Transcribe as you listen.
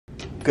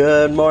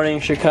Good morning,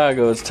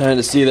 Chicago. It's time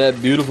to see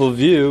that beautiful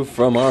view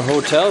from our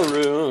hotel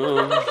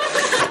room.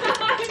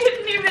 I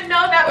didn't even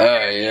know that was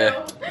Oh yeah,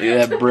 look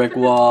at that brick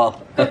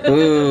wall.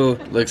 Ooh,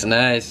 looks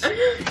nice.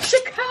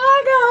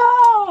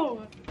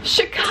 Chicago!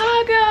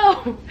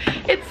 Chicago!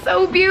 It's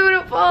so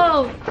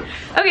beautiful.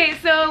 Okay,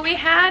 so we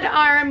had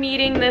our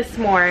meeting this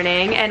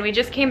morning and we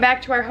just came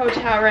back to our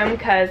hotel room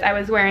because I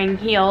was wearing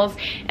heels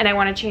and I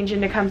want to change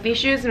into comfy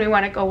shoes and we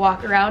want to go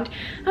walk around.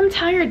 I'm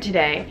tired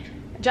today.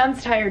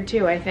 John's tired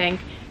too, I think.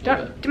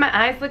 Do my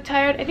eyes look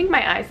tired? I think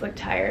my eyes look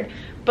tired.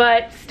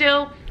 But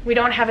still, we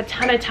don't have a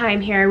ton of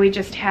time here. We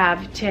just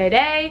have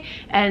today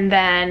and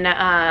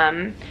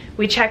then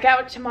we check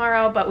out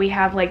tomorrow, but we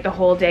have like the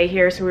whole day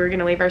here, so we were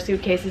gonna leave our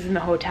suitcases in the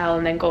hotel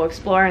and then go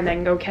explore and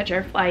then go catch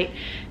our flight.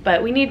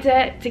 But we need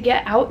to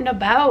get out and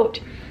about.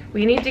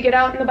 We need to get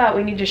out and about.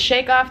 We need to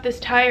shake off this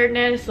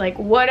tiredness, like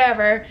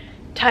whatever.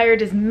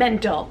 Tired is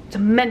mental. It's a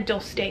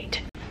mental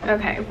state.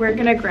 Okay, we're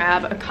gonna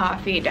grab a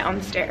coffee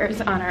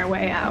downstairs on our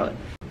way out.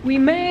 We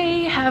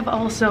may have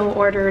also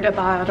ordered a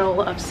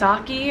bottle of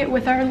sake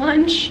with our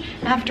lunch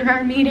after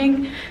our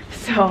meeting,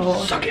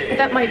 so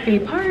that might be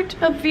part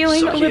of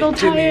feeling a little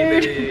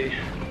tired.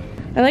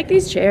 I like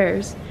these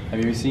chairs.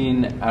 Have you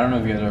seen, I don't know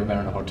if you guys have ever been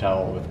in a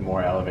hotel with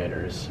more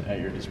elevators at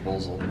your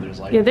disposal. There's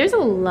like, yeah, there's a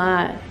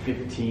lot.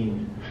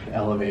 15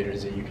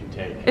 elevators that you can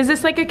take. Is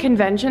this like a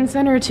convention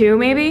center too,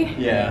 maybe?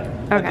 Yeah.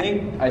 Okay. I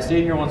think I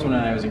stayed here once when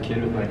I was a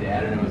kid with my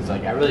dad, and it was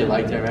like, I really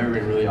liked it. I remember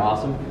it being really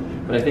awesome.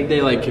 But I think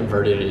they like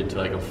converted it into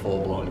like a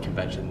full-blown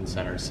convention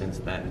center since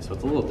then, so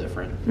it's a little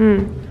different.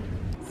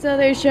 So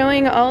they're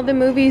showing all the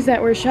movies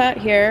that were shot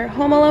here.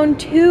 Home Alone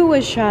 2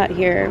 was shot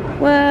here.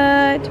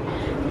 What?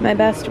 My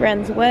Best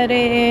Friend's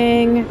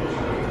Wedding.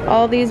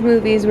 All these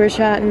movies were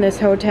shot in this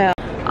hotel.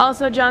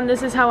 Also, John,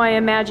 this is how I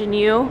imagine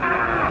you.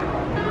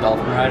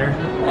 Dolphin rider?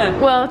 Yeah.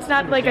 Well, it's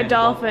not like a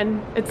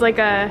dolphin. It's like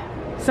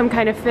some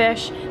kind of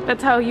fish.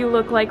 That's how you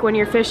look like when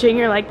you're fishing.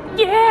 You're like,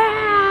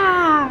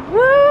 yeah!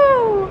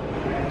 Woo!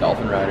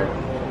 Dolphin rider.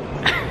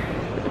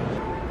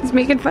 He's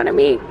making fun of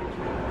me.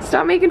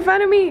 Stop making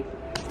fun of me.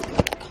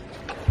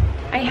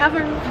 I have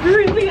a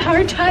really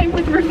hard time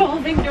with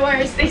revolving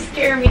doors. They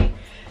scare me.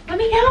 Let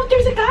me out,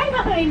 there's a guy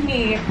behind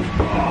me.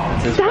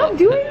 Stop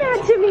doing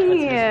that to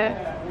me.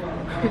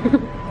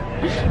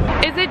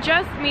 Is it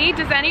just me?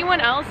 Does anyone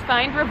else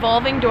find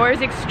revolving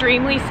doors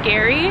extremely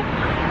scary?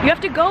 You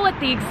have to go at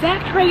the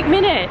exact right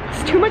minute.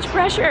 It's too much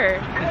pressure.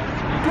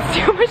 It's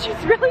too much,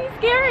 it's really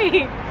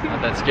scary.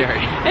 Not that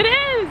scary. It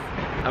is.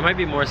 I might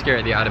be more scared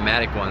of the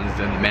automatic ones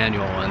than the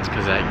manual ones,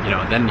 because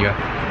then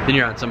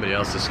you're on somebody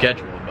else's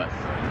schedule. But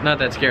not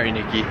that scary,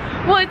 Nikki.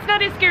 Well, it's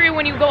not as scary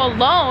when you go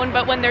alone,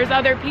 but when there's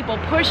other people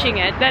pushing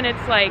it, then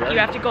it's like you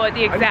have to go at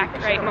the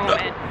exact right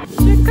moment.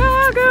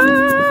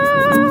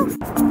 Chicago!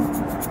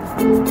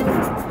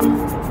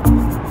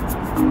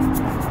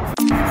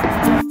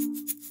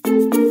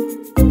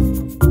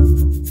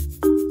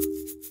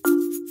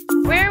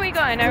 Where are we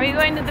going? Are we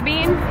going to the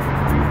Bean?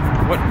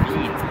 What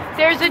bean?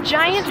 There's a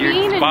giant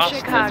bean in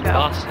Chicago. That's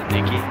Boston,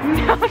 Nikki.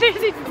 No,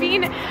 there's a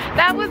bean.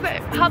 That was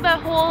how the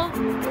whole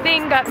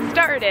thing got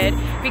started,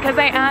 because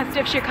I asked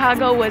if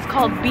Chicago was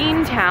called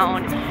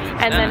Beantown,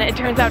 and then it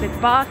turns out it's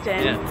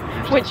Boston.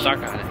 Yeah, which stuck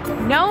on it.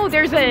 No,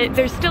 there's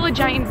still a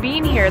giant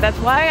bean here. That's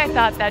why I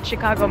thought that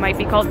Chicago might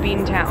be called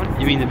Beantown.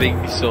 You mean the big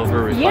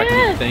silver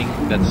reflective thing?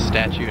 That's a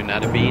statue and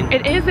not a bean?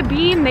 It is a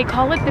bean. They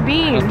call it the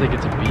bean. I don't think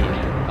it's a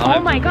bean. Oh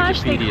my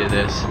gosh,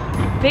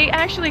 they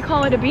actually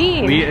call it a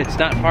bean. It's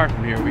not far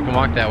from here. We can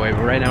walk that way,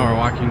 but right now we're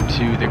walking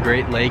to the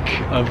Great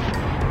Lake of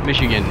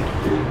Michigan.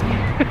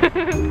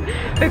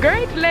 The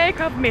Great Lake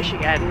of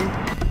Michigan.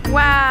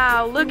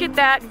 Wow, look at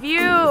that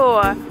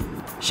view.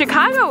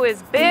 Chicago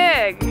is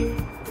big.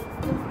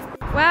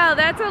 Wow,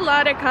 that's a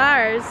lot of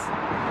cars.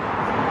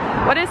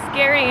 What a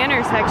scary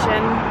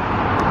intersection.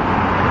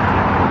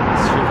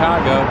 It's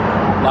Chicago.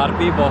 A lot of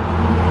people.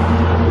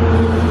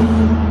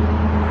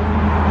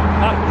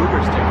 Not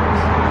Uber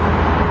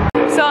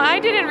stickers. So I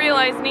didn't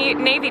realize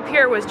Navy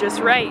Pier was just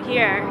right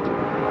here.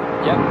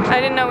 Yep. I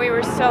didn't know we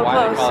were so Why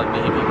close. they call it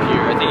Navy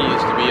Pier? I think it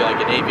used to be like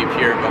a Navy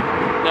Pier, but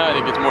now I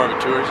think it's more of a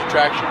tourist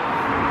attraction.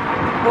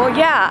 Well,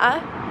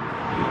 yeah.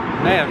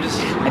 Hey, I'm just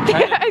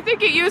I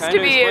think it used to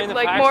be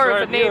like more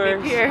of a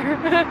Navy Pier.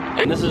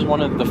 And this is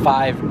one of the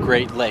 5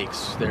 Great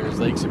Lakes. There's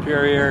Lake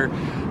Superior,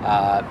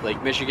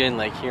 Lake Michigan,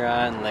 Lake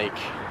Huron, Lake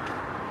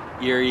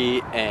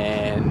Erie,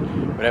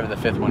 and whatever the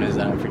 5th one is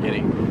that I'm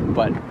forgetting.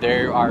 But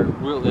there are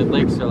the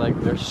lakes are like,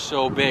 they're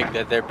so big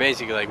that they're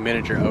basically like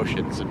miniature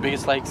oceans. The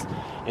biggest lakes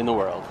in the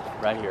world,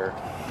 right here.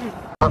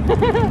 Oh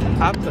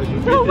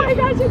my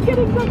gosh, it's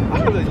getting so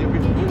far. You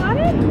want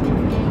it?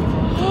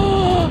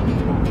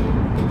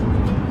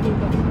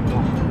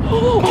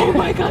 Oh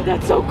my god,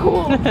 that's so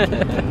cool. Wait,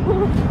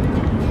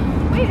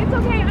 it's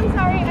okay, I'm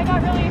sorry, I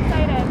got really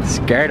excited.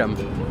 Scared them.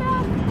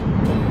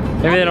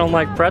 Maybe they don't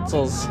like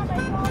pretzels.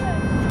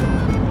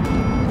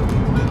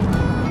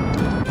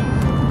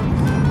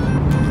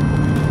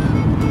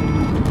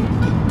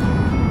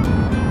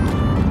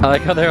 I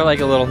like how they're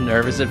like a little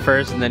nervous at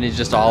first and then he's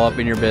just all up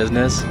in your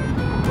business.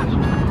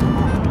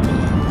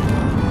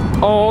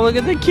 Oh, look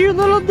at the cute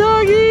little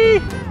doggy.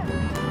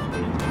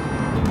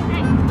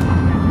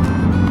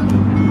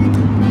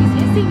 He's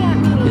hissing at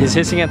me. He's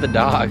hissing at the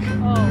dog.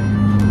 Oh.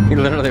 He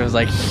literally was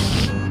like. Do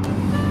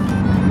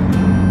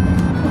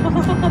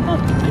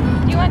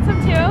you want some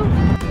too?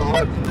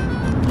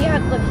 Yeah,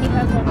 look, he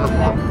has one over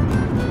there.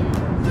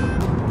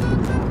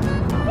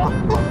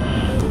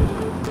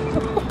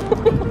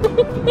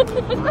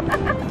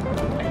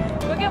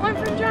 We'll get one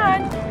from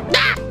John.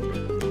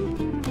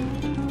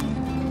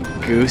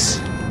 Goose.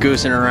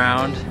 Goosing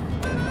around.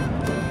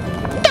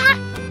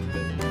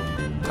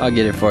 I'll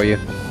get it for you.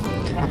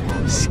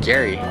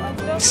 Scary.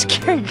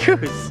 Scary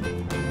goose.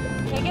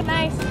 Take it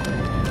nice.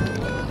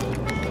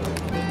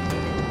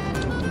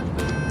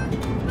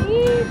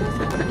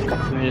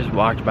 We just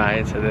walked by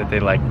and said that they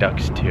like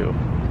ducks too.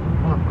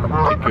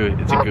 It's a goose,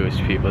 it's a goose,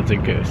 people. It's a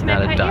goose,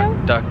 not a duck.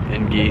 You? Duck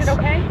and geese. Is it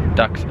okay?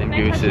 Ducks and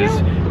gooses,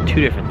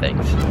 two different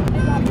things.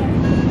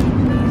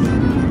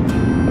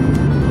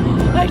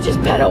 I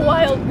just pet a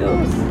wild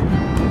goose.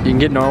 You can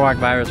get Norwalk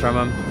virus from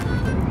him.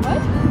 What?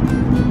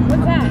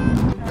 What's that?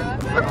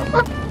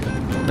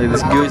 Like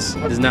this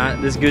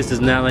goose does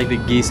not like the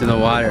geese in the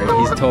water.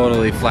 He's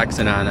totally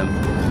flexing on him.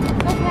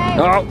 Okay.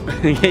 Oh,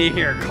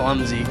 you're a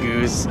clumsy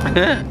goose.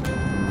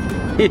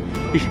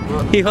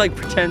 he like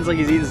pretends like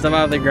he's eating stuff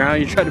out of the ground.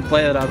 You try to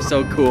play that off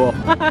so cool.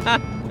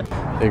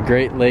 The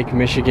Great Lake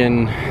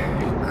Michigan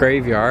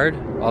graveyard.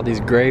 All these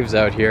graves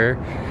out here,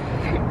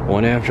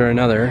 one after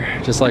another,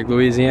 just like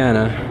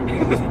Louisiana.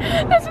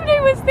 That's what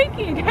I was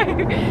thinking.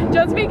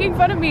 John's making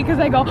fun of me because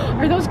I go,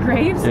 are those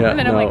graves? Yeah, and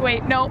then I'm no. like,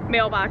 wait, no,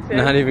 mailboxes.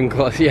 Not even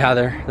close. Yeah,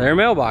 they're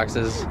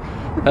mailboxes.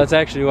 That's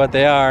actually what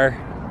they are.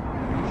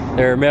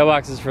 They're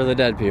mailboxes for the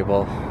dead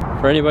people.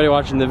 For anybody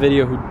watching the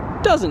video who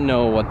doesn't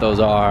know what those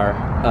are,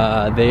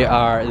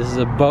 this is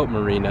a boat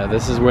marina.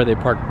 This is where they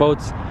park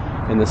boats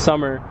in the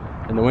summer.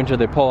 In the winter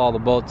they pull all the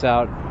boats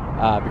out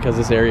because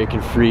this area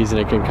can freeze and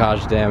it can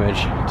cause damage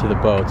to the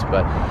boats.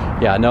 But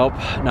yeah, nope,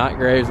 not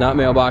graves, not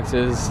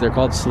mailboxes. They're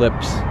called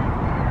slips.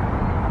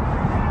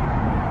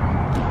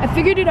 I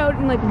figured it out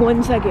in like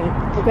 1 second,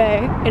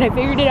 okay? And I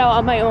figured it out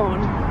on my own.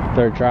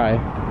 Third try.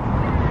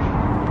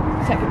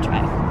 Second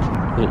try.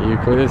 You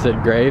clearly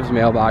said graves,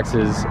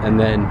 mailboxes, and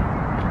then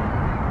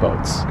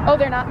boats. Oh,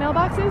 they're not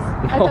mailboxes?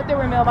 I No. thought they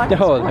were mailboxes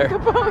No, for they're- the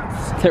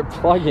boats. They're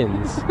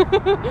plugins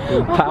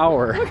with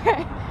power.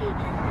 Okay.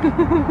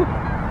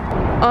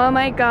 Oh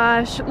my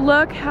gosh,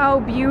 look how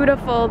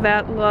beautiful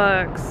that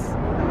looks.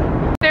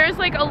 There's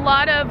like a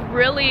lot of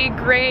really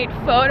great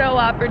photo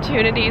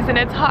opportunities, and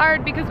it's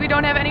hard because we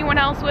don't have anyone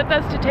else with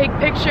us to take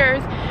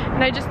pictures,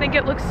 and I just think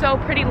it looks so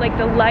pretty, like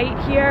the light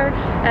here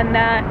and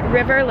that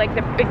river, like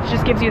it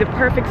just gives you the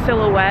perfect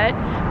silhouette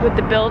with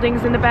the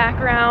buildings in the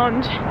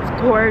background.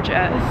 It's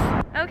gorgeous.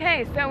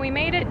 Okay, so we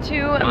made it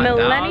to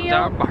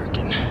Millennial. Dog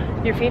barking.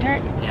 Your feet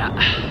hurt?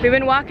 Yeah. We've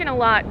been walking a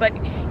lot, but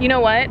you know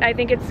what? I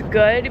think it's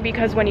good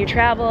because when you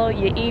travel,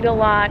 you eat a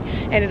lot,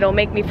 and it'll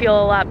make me feel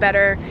a lot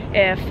better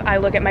if I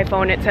look at my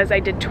phone. It says I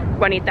did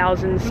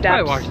 20,000 steps.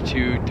 I walked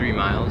 2-3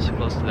 miles,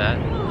 close to that.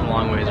 A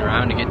long ways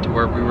around to get to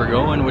where we were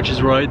going, which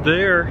is right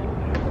there.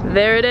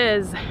 There it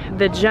is,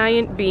 the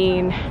giant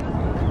bean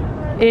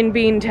in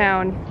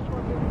Beantown.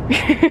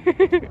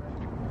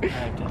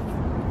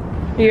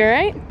 You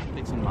alright?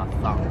 Fixing my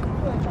thumb.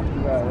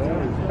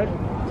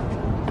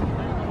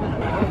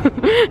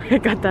 I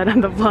got that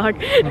on the vlog.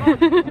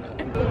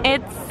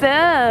 It's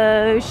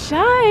so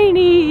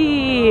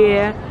shiny.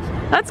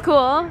 That's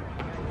cool.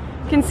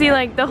 You can see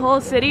like the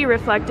whole city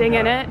reflecting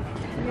in it.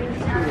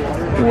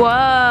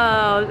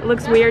 Whoa, it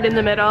looks weird in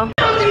the middle.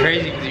 It's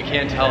crazy because you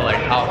can't tell like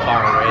how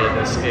far away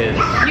this is.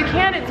 You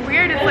can, it's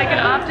weird, it's like an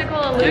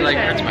optical illusion. It like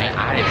hurts my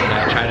eyes when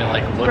I try to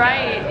like look Right,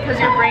 at it. because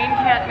your brain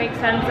can't make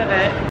sense of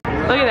it.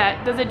 Look at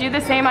that, does it do the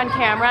same on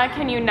camera?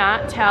 Can you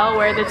not tell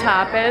where the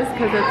top is?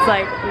 Because it's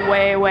like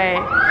way, way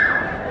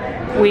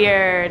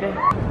weird.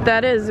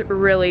 That is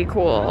really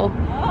cool.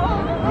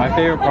 My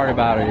favorite part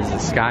about it is the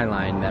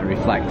skyline that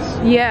reflects.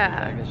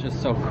 Yeah. Like, it's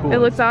just so cool. It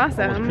looks It's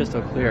awesome. almost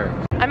crystal clear.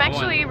 I'm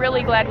actually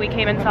really glad we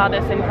came and saw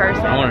this in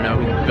person. I want to know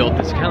who built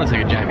this. It kind of looks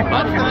like a giant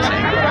butt from this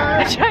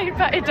angle. A giant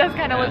butt, it does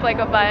kind of look like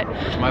a butt.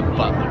 Does my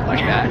butt look like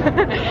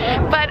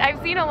that? But I've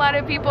seen a lot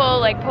of people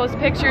like post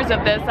pictures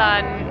of this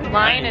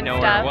online and know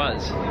stuff. where it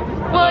was.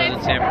 Well, I was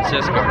in San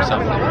Francisco or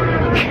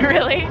something.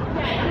 Really?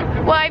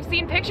 Well, I've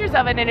seen pictures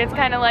of it and it's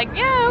kind of like,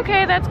 yeah,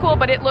 okay, that's cool,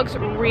 but it looks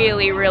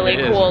really, really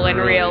It is cool in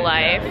really, real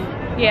life.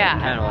 Yeah.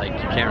 Kind of like,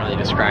 you can't really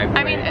describe the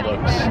I way mean, it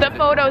looks. the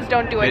photos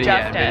don't do it Video,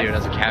 justice. yeah, video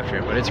doesn't capture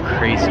it, but it's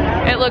crazy.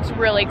 It looks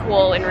really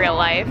cool in real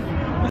life.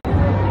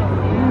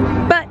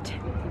 But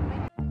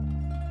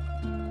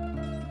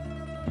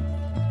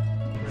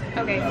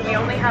okay, so we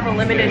only have a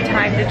limited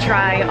time to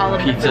try all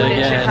of the Pizza food in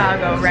again.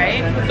 Chicago,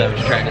 right? Is that what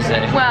you're trying to say?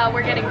 Well,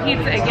 we're getting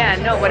pizza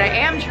again. No, what I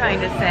am trying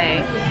to say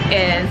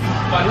is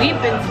we've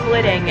been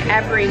splitting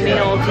every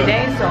meal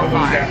today so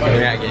far.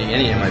 You're not getting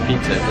any of my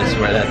pizza if this is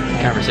where that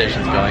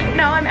conversation's going.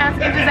 No, I'm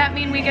asking, does that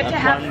mean we get to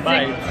have 6?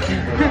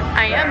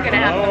 I am gonna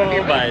have some of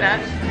your pizza.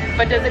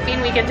 but does it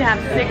mean we get to have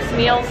 6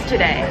 meals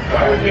today?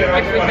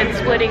 If we've been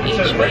splitting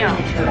each meal?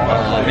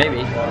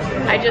 Maybe.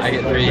 I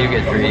get 3, you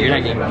get 3. You're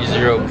not getting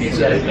 0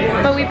 pizza.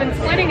 But we've been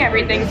splitting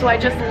everything, so I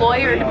just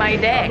lawyered my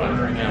day.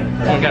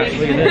 Oh gosh,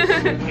 look at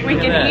this. We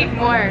can eat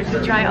more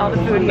to try all the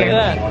food here. Look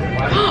at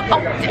that.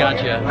 Oh,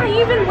 Gotcha.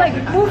 I even like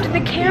moved the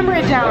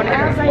camera down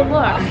as I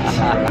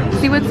looked.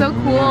 See, what's so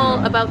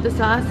cool about the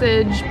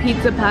sausage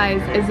pizza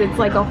pies is it's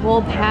like a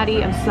whole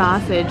patty of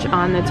sausage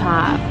on the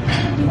top.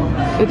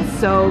 It's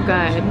so good.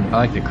 I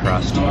like the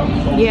crust.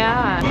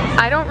 Yeah.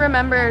 I don't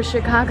remember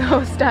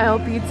Chicago style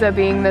pizza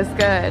being this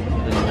good.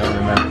 You don't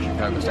remember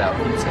Chicago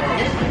style pizza?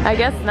 I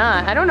guess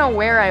not. I don't know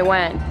where I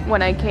went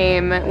when I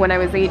came when I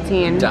was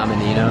 18.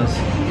 Domino's.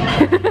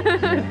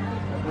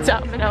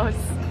 Domino's.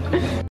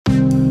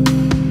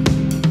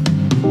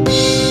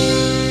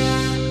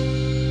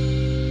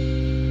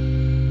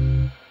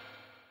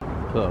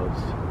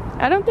 Closed.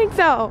 I don't think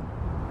so.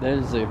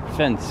 There's a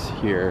fence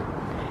here.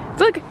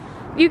 Look,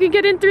 you can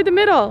get in through the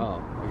middle.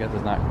 Oh, I guess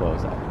it's not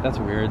closed. That's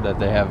weird that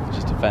they have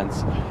just a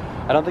fence.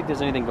 I don't think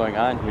there's anything going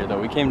on here though.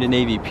 We came to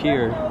Navy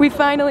Pier. We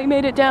finally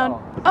made it down.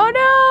 Oh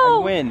no!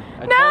 I win.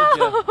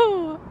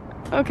 No!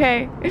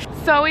 Okay.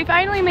 So we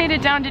finally made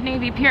it down to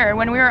Navy Pier.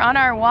 When we were on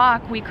our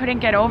walk, we couldn't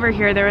get over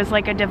here. There was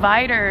like a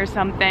divider or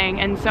something,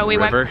 and so we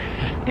River?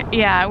 went.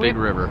 Yeah. Big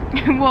river.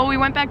 Well, we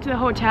went back to the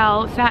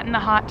hotel, sat in the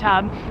hot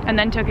tub, and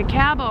then took a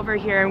cab over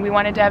here. And we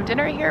wanted to have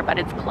dinner here, but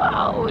it's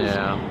closed.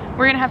 Yeah.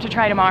 We're gonna have to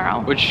try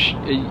tomorrow. Which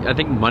I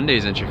think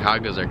Mondays in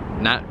Chicago's are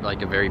not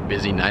like a very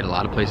busy night. A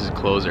lot of places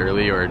close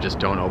early or just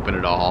don't open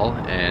at all,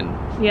 and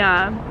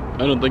Yeah.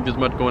 I don't think there's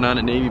much going on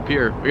at Navy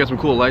Pier. We got some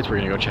cool lights we're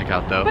gonna go check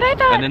out though. But I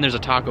thought. And then there's a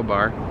taco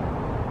bar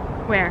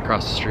Where?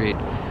 across the street.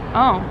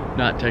 Oh.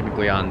 Not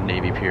technically on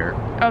Navy Pier.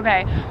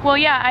 Okay. Well,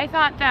 yeah, I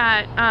thought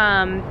that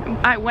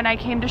when I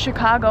came to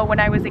Chicago when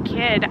I was a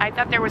kid, I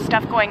thought there was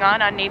stuff going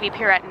on Navy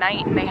Pier at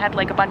night, and they had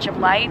like a bunch of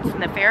lights,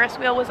 and the Ferris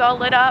wheel was all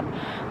lit up.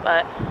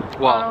 But I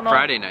Well, don't know.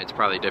 Friday night's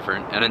probably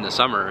different, and in the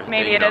summer,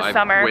 Maybe it is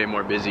summer. Way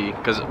more busy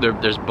because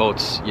there's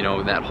boats, you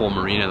know, that whole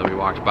marina that we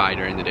walked by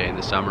during the day in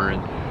the summer,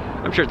 and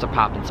I'm sure it's a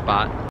poppin'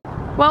 spot.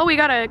 Well, we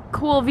got a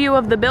cool view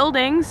of the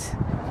buildings,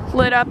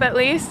 lit up at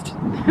least.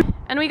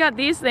 And we got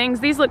these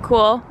things. These look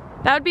cool.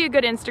 That would be a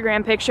good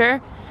Instagram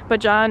picture.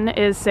 But John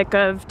is sick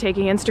of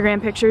taking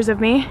Instagram pictures of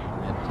me.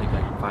 I had to take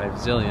like 5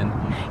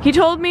 zillion. He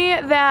told me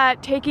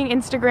that taking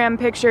Instagram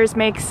pictures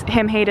makes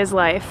him hate his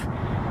life.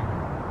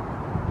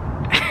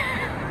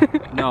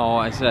 No,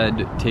 I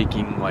said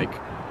taking like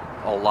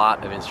a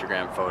lot of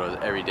Instagram photos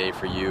every day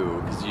for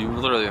you, because you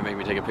literally make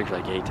me take a picture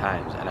like 8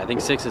 times, and I think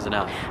 6 is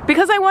enough.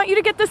 Because I want you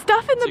to get the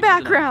stuff in the 6 is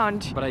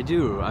background. enough. But I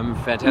do. I'm a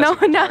fantastic. No,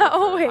 not photographer.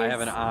 always. I have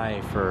an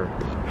eye for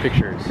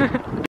pictures.